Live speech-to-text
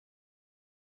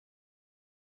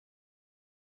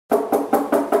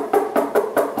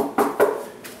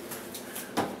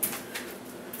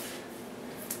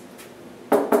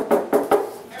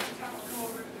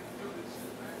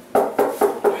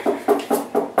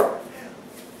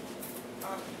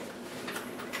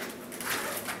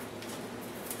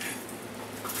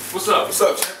What's up? What's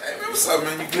up, champ? Hey, man, what's up,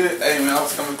 man? You good? Hey, man, I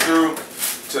was coming through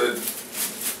to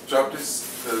drop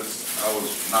this because I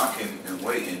was knocking and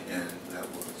waiting, and that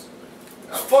was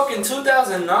fucking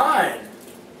 2009.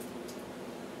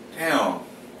 Damn.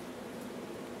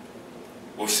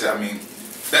 Well, shit, I mean,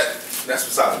 that's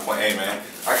beside the point. Hey, man,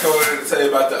 I come over here to tell you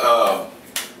about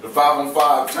the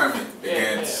 5-on-5 tournament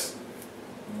against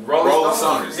Rolling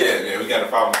Stones. Yeah, we got a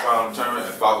 5-on-5 tournament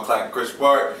at 5 o'clock at Chris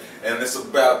Park, and it's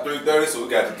about 3:30, so we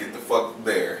got to get the fuck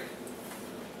there.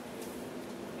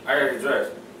 I gotta get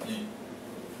dressed.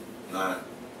 Not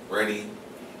ready,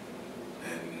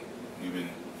 and you've been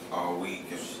all week,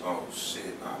 and oh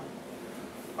shit.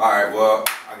 Alright, well,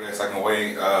 I guess I can wait.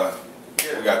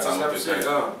 We got time with this.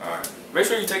 Alright. Make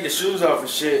sure you take your shoes off and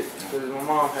shit, because my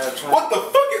mom had trying. What the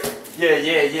fuck is? Yeah.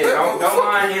 Don't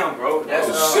mind him, bro.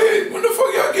 That's, shit. When the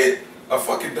fuck y'all get a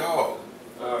fucking dog?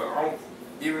 I don't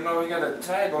even know he got a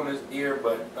tag on his ear,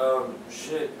 but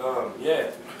shit.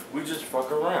 Yeah, we just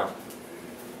fuck around.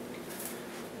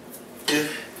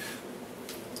 Shit,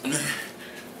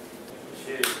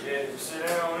 yeah, just sit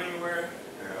down anywhere.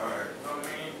 Yeah, alright. You know what I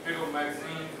mean? Pick up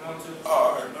magazines if you want to.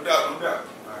 Alright, no doubt.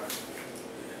 Alright.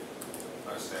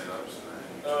 I stand up.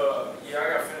 Yeah, I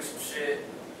gotta finish some shit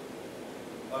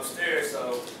upstairs,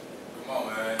 so. Come on,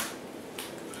 man.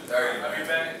 I'll be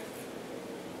back.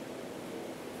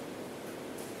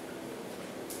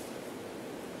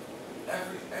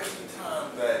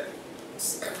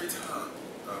 Every time.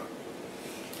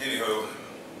 Anywho.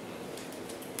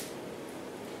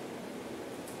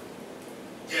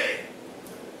 Yeah.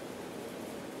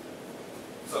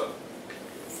 So.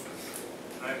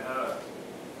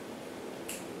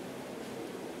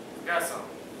 Got some.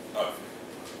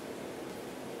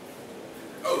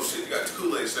 Oh shit, you got the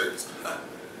Kool-Aid shirts.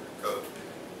 Go.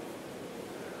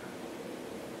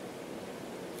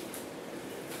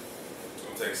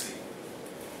 Come take a seat.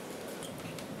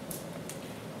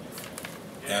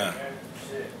 Yeah. Man,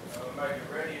 shit. I'm about to get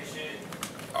ready and shit.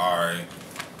 Alright.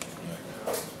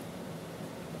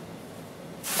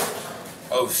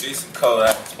 Oh shit, some color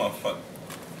ass motherfucking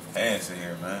hands in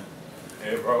here, man.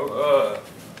 Hey, bro.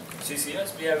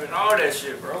 CCS be having all that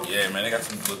shit, bro. Yeah, man, they got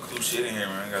some little cool shit in here,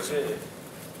 man. They got some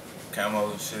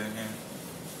camo and shit in here.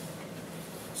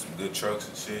 Some good trucks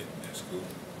and shit. That's cool.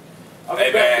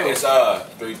 Hey, man, it's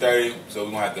 3:30, so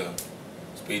we're gonna have to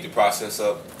speed the process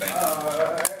up. Thank you.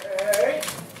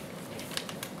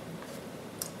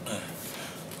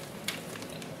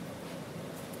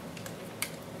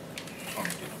 I'm gonna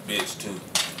get a bitch too.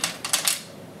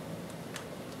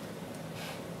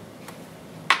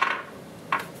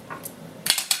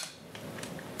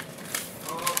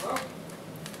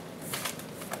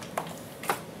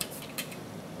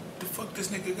 The fuck this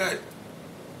nigga got?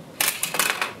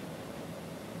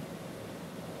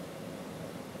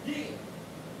 Yeah.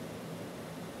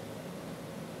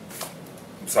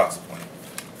 Besides the point.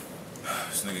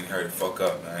 This nigga hurry the fuck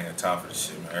up, man. I ain't got time for this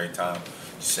shit, man. Every time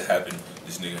this shit happen,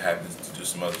 this nigga happens to do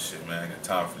some other shit, man. I ain't got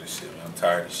time for this shit, man. I'm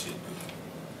tired of this shit,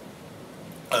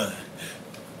 dude.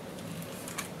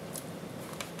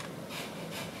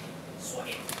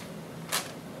 Swagg.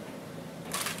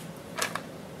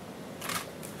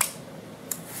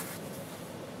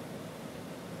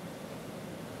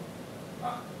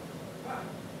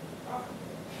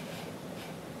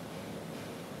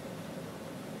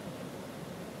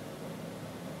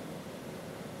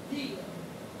 Yeah.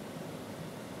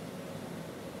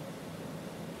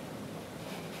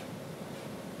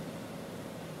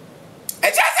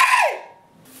 Hey, Jesse!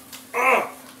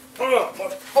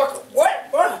 Motherfucker, what?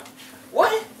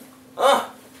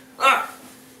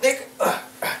 Nigga,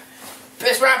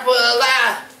 best rapper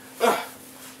alive.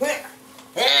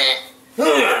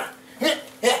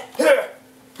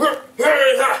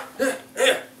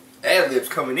 Ad-libs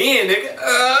coming in, nigga.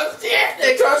 Shit,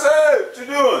 nigga. Jesse, what you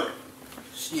doing?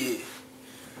 Shit.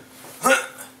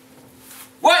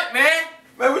 What, man?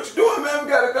 Man, what you doing, man? We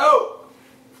gotta go.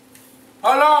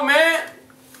 Hold on, man.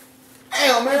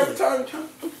 Damn, man, turn.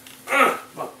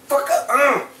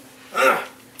 Motherfucker.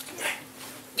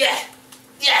 Yeah.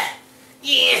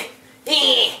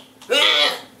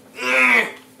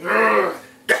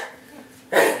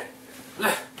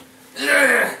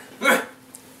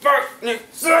 Fuck, nigga,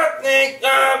 suck, nigga,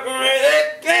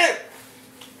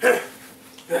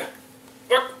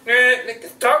 fuck, nigga,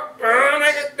 talk,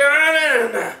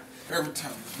 nigga, Every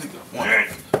time this nigga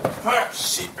want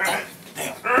shit.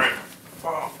 Damn.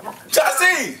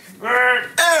 Jesse!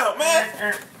 Damn,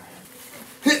 man!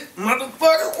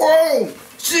 motherfucker, whoa,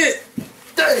 shit,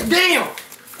 damn.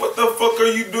 What the fuck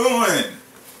are you doing?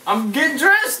 I'm getting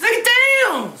dressed, nigga,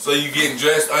 damn. So you getting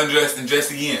dressed, undressed, and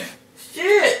dressed again?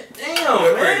 Shit, damn.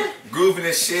 Damn, man. Grooving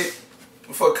this shit.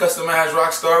 For customized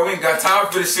rock star. We ain't got time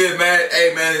for this shit, man.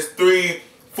 Hey, man, it's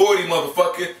 3:40,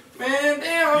 motherfucker. Man,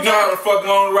 damn. You know how the fuck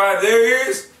long ride there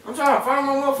is? I'm trying to find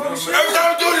my motherfucking shit. Every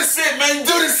time you do this shit, man, you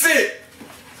do this shit.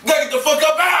 You gotta get the fuck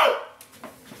up out.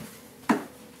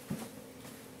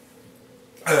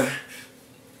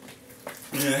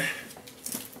 Yeah.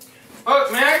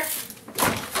 Fuck, man.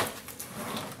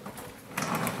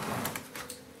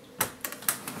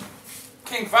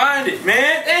 Can't find it,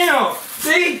 man. Damn.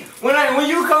 See, when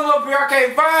you come up here, I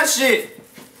can't find shit.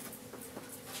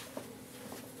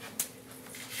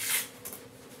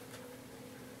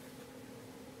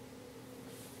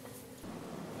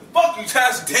 Fuck you,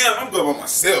 Josh. Damn, I'm good by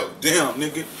myself. Damn,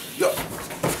 nigga. Yo.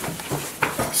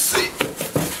 Oh, shit.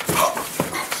 Oh,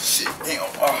 shit. Damn.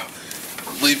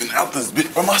 I'm leaving out this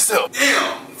bitch by myself.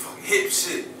 Damn. Fucking hip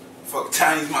shit. Fuck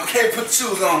Chinese mom. Can't put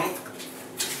shoes on.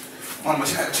 Mama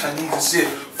Chinese and shit.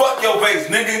 Fuck your base,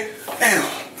 nigga. Damn.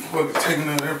 Fucking taking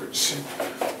out every shit.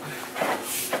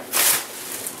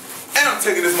 And I'm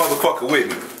taking this motherfucker with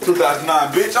me.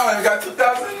 2009, bitch. I ain't got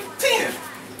 2010.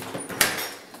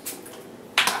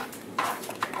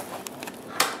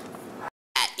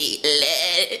 I eat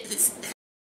lettuce.